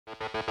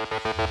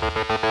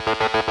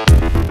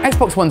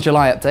Xbox One's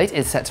July update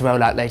is set to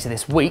roll out later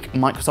this week,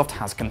 Microsoft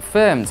has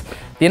confirmed.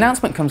 The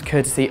announcement comes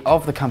courtesy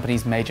of the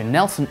company's Major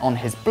Nelson on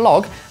his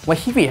blog, where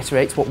he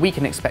reiterates what we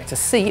can expect to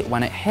see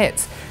when it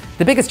hits.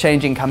 The biggest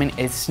change incoming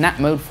is Snap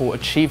Mode for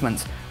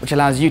achievements, which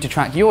allows you to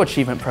track your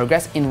achievement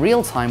progress in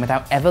real time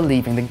without ever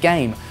leaving the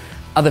game.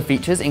 Other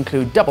features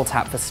include double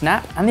tap for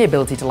Snap and the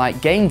ability to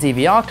light game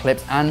DVR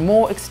clips and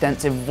more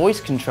extensive voice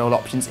control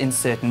options in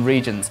certain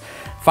regions.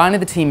 Finally,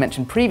 the team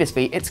mentioned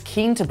previously it's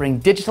keen to bring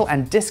digital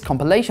and disc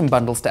compilation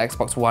bundles to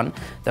Xbox One,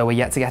 though we're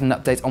yet to get an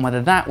update on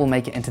whether that will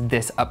make it into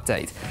this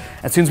update.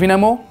 As soon as we know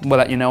more, we'll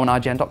let you know on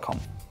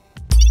ign.com.